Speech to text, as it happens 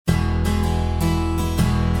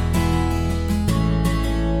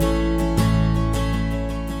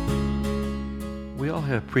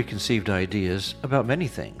have preconceived ideas about many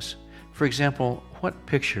things. For example, what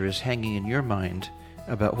picture is hanging in your mind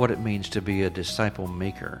about what it means to be a disciple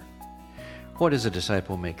maker? What is a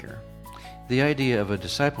disciple maker? The idea of a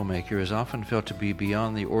disciple maker is often felt to be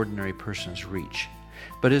beyond the ordinary person's reach.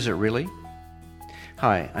 But is it really?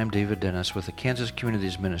 Hi, I'm David Dennis with the Kansas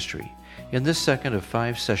Communities Ministry. In this second of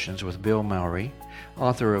 5 sessions with Bill Mowry,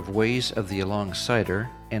 author of Ways of the Alongsider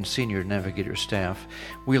and Senior Navigator Staff,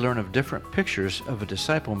 we learn of different pictures of a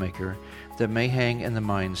disciple maker that may hang in the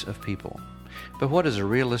minds of people. But what is a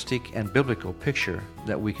realistic and biblical picture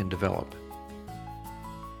that we can develop?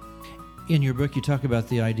 In your book, you talk about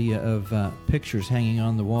the idea of pictures hanging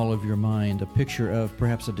on the wall of your mind, a picture of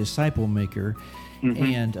perhaps a disciple maker. Mm-hmm.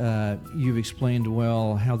 And you've explained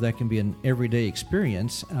well how that can be an everyday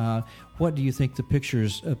experience. What do you think the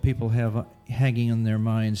pictures people have hanging in their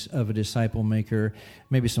minds of a disciple maker,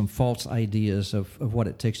 maybe some false ideas of what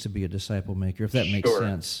it takes to be a disciple maker, if that makes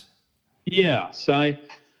sense? Yes,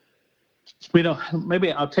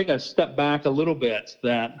 maybe I'll take a step back a little bit.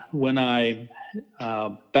 That when I,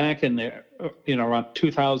 back in the, around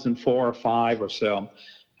 2004 or 5 or so,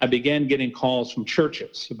 I began getting calls from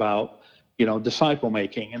churches about, disciple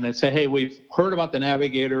making. And they'd say, hey, we've heard about the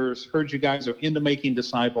Navigators, heard you guys are into making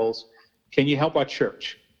disciples. Can you help our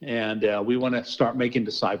church? And we want to start making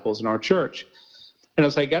disciples in our church. And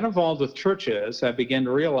as I got involved with churches, I began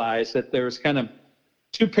to realize that there was kind of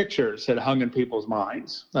 2 pictures that hung in people's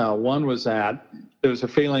minds. One was that there was a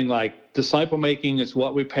feeling like disciple making is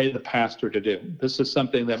what we pay the pastor to do. This is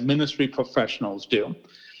something that ministry professionals do.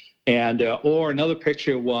 And or another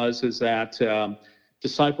picture is that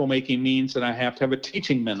disciple making means that I have to have a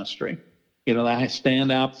teaching ministry. That I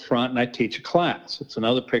stand out front and I teach a class. It's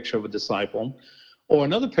another picture of a disciple. Or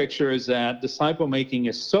another picture is that disciple making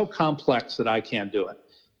is so complex that I can't do it.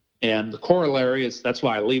 And the corollary is that's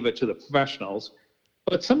why I leave it to the professionals.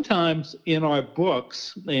 But sometimes in our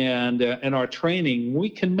books and in our training, we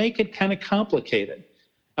can make it kind of complicated.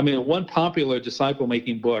 I mean, one popular disciple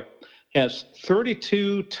making book has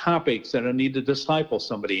 32 topics that I need to disciple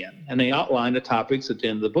somebody in. And they outline the topics at the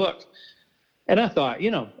end of the book. And I thought,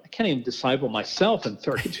 I can't even disciple myself in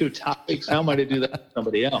 32 topics. How am I to do that with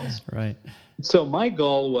somebody else? Right. So my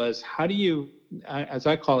goal was, how do you, as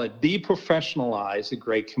I call it, deprofessionalize the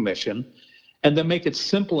Great Commission and then make it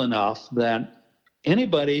simple enough that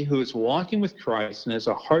anybody who is walking with Christ and has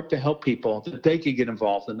a heart to help people, that they could get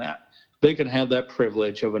involved in that. They can have that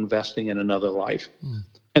privilege of investing in another life.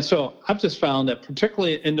 And so I've just found that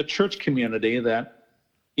particularly in the church community that,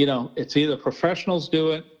 it's either professionals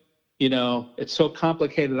do it, it's so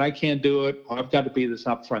complicated I can't do it, or I've got to be this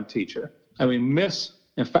upfront teacher. We miss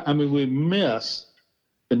the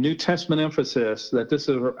New Testament emphasis that this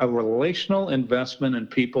is a relational investment in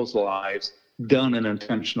people's lives done in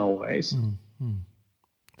intentional ways. Mm-hmm.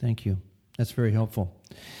 Thank you. That's very helpful.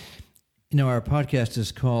 Our podcast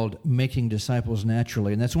is called Making Disciples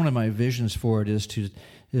Naturally, and that's one of my visions for it is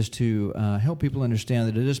to help people understand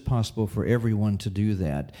that it is possible for everyone to do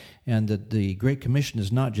that, and that the Great Commission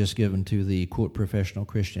is not just given to the, quote, professional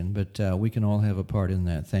Christian, but we can all have a part in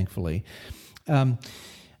that, thankfully.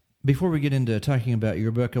 Before we get into talking about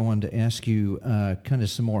your book, I wanted to ask you kind of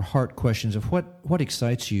some more heart questions of what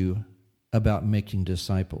excites you about making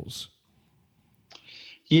disciples.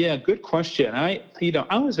 Yeah, good question. I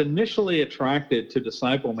was initially attracted to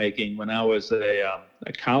disciple making when I was a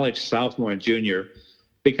college sophomore and junior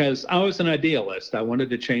because I was an idealist. I wanted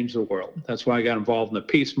to change the world. That's why I got involved in the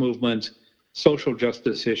peace movement, social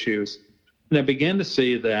justice issues. And I began to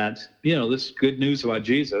see that, this good news about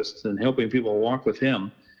Jesus and helping people walk with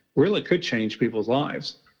him really could change people's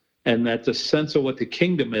lives. And that the sense of what the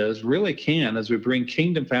kingdom is really can, as we bring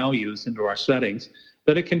kingdom values into our settings,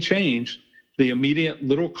 that it can change the immediate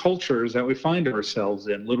little cultures that we find ourselves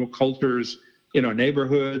in, little cultures in our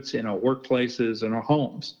neighborhoods, in our workplaces, in our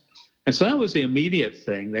homes. And so that was the immediate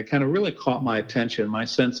thing that kind of really caught my attention, my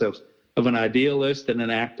sense of an idealist and an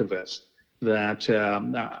activist, that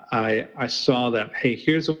I saw that, hey,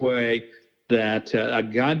 here's a way that a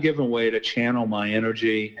God-given way to channel my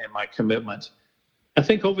energy and my commitment. I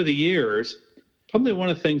think over the years, probably one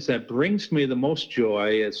of the things that brings me the most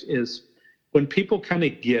joy is when people kind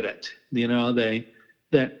of get it,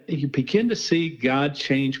 that you begin to see God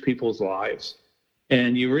change people's lives.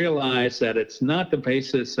 And you realize that it's not the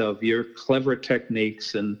basis of your clever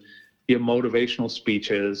techniques and your motivational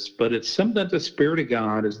speeches, but it's something that the Spirit of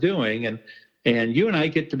God is doing. And you and I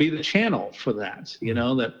get to be the channel for that,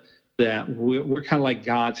 that we're kind of like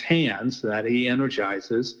God's hands that he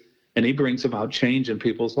energizes and he brings about change in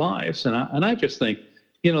people's lives. And I just think,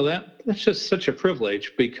 that's just such a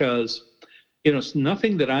privilege because, it's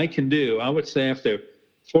nothing that I can do. I would say after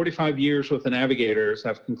 45 years with the Navigators,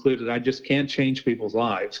 I've concluded I just can't change people's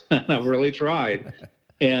lives. I've really tried,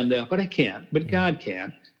 but I can't. But God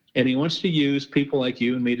can, and He wants to use people like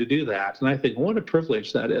you and me to do that. And I think what a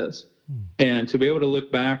privilege that is, and to be able to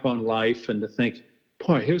look back on life and to think,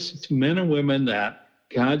 boy, here's men and women that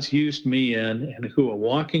God's used me in, and who are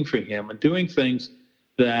walking for Him and doing things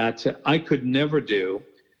that I could never do,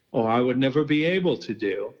 or I would never be able to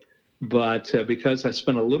do. But because I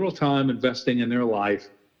spent a little time investing in their life,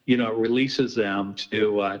 it releases them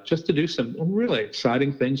to just to do some really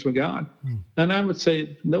exciting things with God. And I would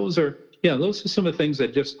say those are some of the things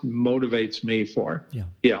that just motivates me for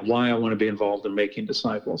why I want to be involved in making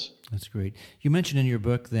disciples. That's great. You mentioned in your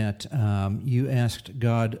book that you asked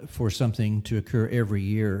God for something to occur every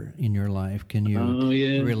year in your life. Can you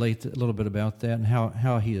relate a little bit about that and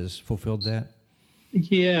how He has fulfilled that?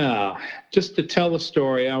 Yeah, just to tell the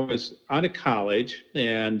story, I was out of college,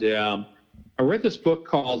 and I read this book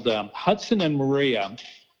called Hudson and Maria.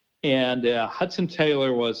 And Hudson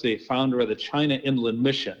Taylor was the founder of the China Inland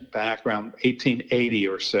Mission back around 1880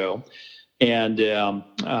 or so, and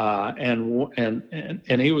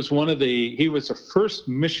he was he was the first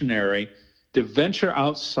missionary to venture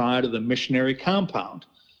outside of the missionary compound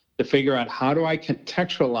to figure out, how do I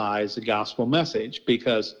contextualize the gospel message?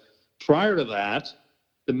 Because prior to that,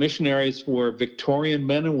 the missionaries were Victorian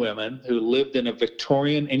men and women who lived in a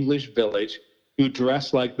Victorian English village, who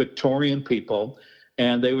dressed like Victorian people.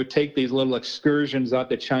 And they would take these little excursions out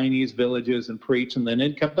to Chinese villages and preach, and then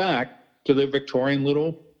they'd come back to their Victorian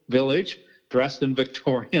little village dressed in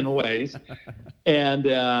Victorian ways. And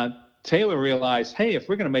Taylor realized, hey, if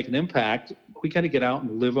we're going to make an impact, we got to get out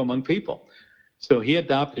and live among people. So he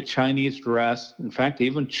adopted Chinese dress. In fact, he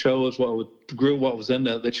even chose grew what was in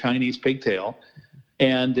the Chinese pigtail,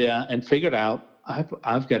 and figured out,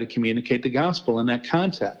 I've got to communicate the gospel in that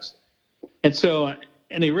context.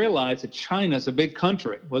 And he realized that China's a big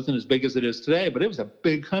country. It wasn't as big as it is today, but it was a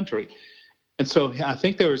big country. And so I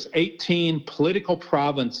think there was 18 political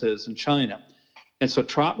provinces in China. And so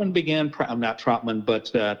Hudson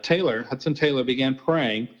Taylor began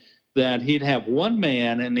praying that he'd have one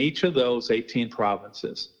man in each of those 18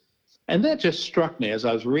 provinces. And that just struck me as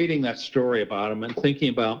I was reading that story about him and thinking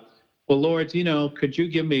about, well, Lord, could you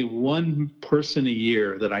give me one person a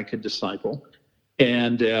year that I could disciple?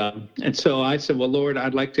 And so I said, well, Lord,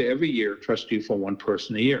 I'd like to every year trust you for one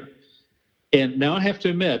person a year. And now I have to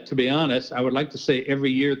admit, to be honest, I would like to say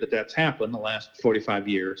every year that's happened the last 45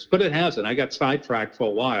 years, but it hasn't. I got sidetracked for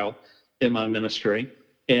a while in my ministry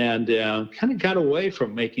and kind of got away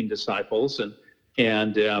from making disciples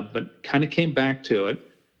but kind of came back to it.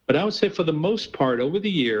 But I would say for the most part over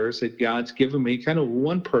the years that God's given me kind of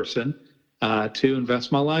one person to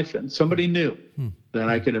invest my life in, somebody new that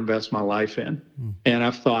I could invest my life in. And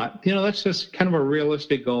I've thought, that's just kind of a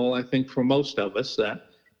realistic goal, I think, for most of us, that,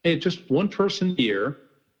 hey, just one person a year,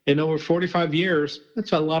 and over 45 years,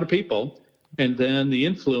 that's a lot of people. And then the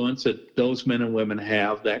influence that those men and women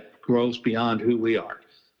have that grows beyond who we are.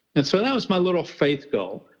 And so that was my little faith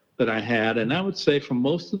goal that I had. And I would say for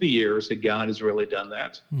most of the years that God has really done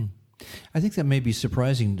that. I think that may be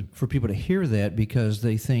surprising for people to hear that, because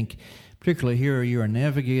they think, particularly here, you're a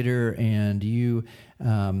navigator, and you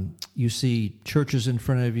see churches in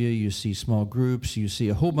front of you, you see small groups, you see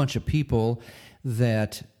a whole bunch of people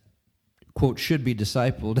that, quote, should be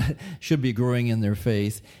discipled, should be growing in their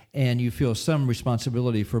faith, and you feel some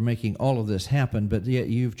responsibility for making all of this happen, but yet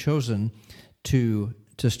you've chosen to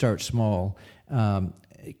start small.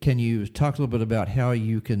 Can you talk a little bit about how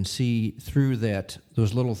you can see through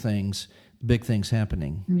those little things, big things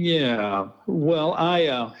happening? Yeah, well,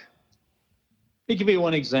 I'll give you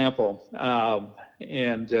one example,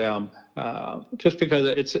 just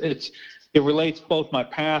because it relates both my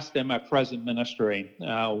past and my present ministry.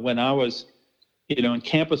 When I was, in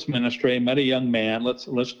campus ministry, I met a young man.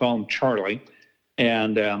 Let's call him Charlie,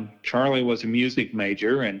 and Charlie was a music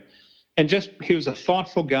major, and he was a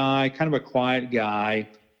thoughtful guy, kind of a quiet guy,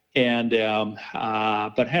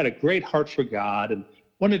 but had a great heart for God and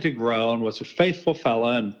wanted to grow and was a faithful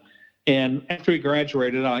fella. And after he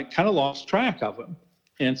graduated, I kind of lost track of him.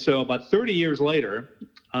 And so about 30 years later,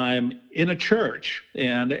 I'm in a church,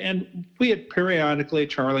 and we had periodically,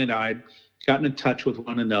 Charlie and I, had gotten in touch with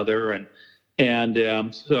one another,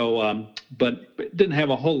 but didn't have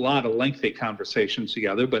a whole lot of lengthy conversations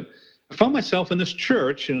together. But I found myself in this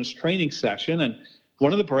church in this training session, and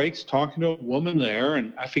one of the breaks talking to a woman there,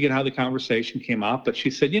 and I forget how the conversation came up, but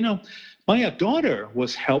she said, my daughter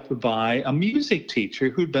was helped by a music teacher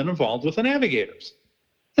who'd been involved with the Navigators.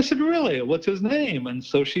 I said, really? What's his name? And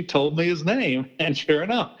so she told me his name, and sure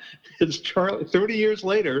enough, it's Charlie. 30 years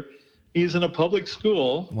later, He's in a public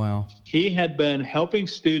school. Wow. He had been helping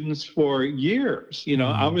students for years.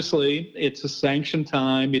 Obviously it's a sanctioned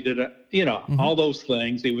time. He did all those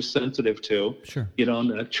things he was sensitive to, Sure. And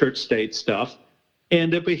the church state stuff.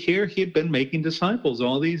 And but here he'd been making disciples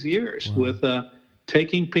all these years with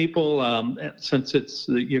taking people, since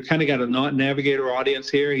you kind of got a navigator audience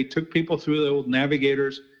here. He took people through the old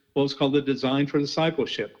navigators, what was called the design for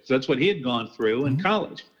discipleship. That's what he had gone through in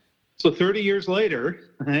college. So 30 years later,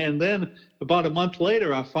 and then about a month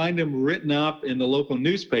later, I find him written up in the local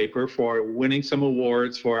newspaper for winning some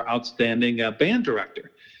awards for outstanding band director.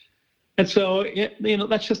 And so,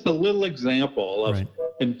 that's just a little example of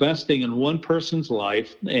investing in one person's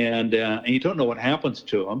life, and you don't know what happens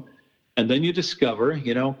to them. And then you discover,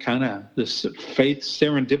 kind of this faith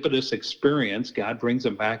serendipitous experience. God brings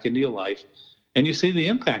them back into your life, and you see the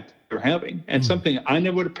impact they're having, and something I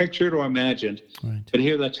never would have pictured or imagined. Right. But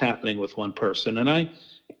here, that's happening with one person.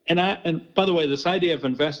 And by the way, this idea of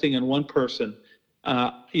investing in one person,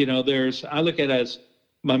 I look at it as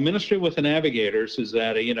my ministry with the Navigators is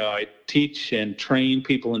that I teach and train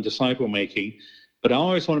people in disciple making, but I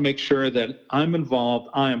always want to make sure that I'm involved.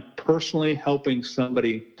 I am personally helping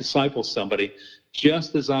somebody disciple somebody,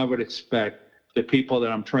 just as I would expect the people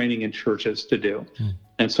that I'm training in churches to do.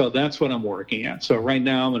 And so that's what I'm working at. So right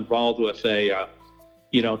now I'm involved with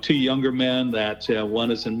two younger men that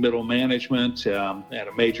one is in middle management at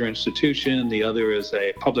a major institution. The other is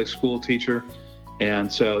a public school teacher.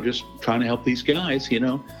 And so just trying to help these guys,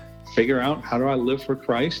 figure out how do I live for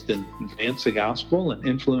Christ and advance the gospel and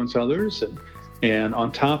influence others. And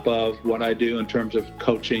on top of what I do in terms of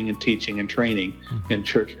coaching and teaching and training in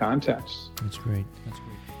church contexts. That's great. That's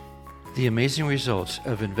great. The amazing results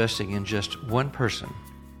of investing in just one person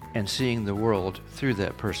and seeing the world through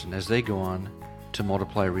that person as they go on to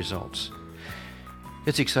multiply results.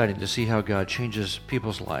 It's exciting to see how God changes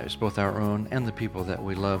people's lives, both our own and the people that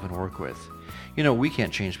we love and work with. We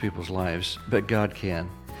can't change people's lives, but God can.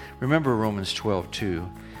 Remember Romans 12:2.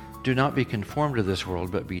 Do not be conformed to this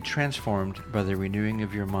world, but be transformed by the renewing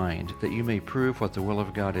of your mind, that you may prove what the will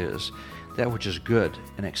of God is, that which is good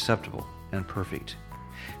and acceptable and perfect.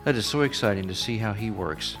 That is so exciting to see how He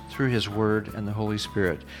works through His Word and the Holy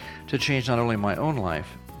Spirit to change not only my own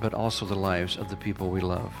life, but also the lives of the people we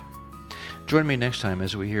love. Join me next time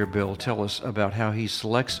as we hear Bill tell us about how he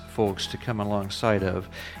selects folks to come alongside of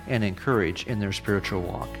and encourage in their spiritual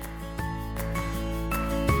walk.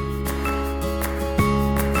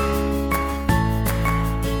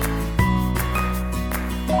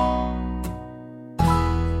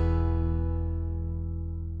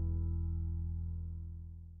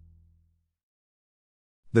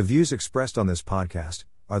 The views expressed on this podcast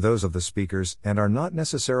are those of the speakers and are not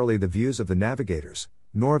necessarily the views of the Navigators,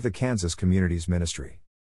 nor of the Kansas Communities Ministry.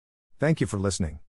 Thank you for listening.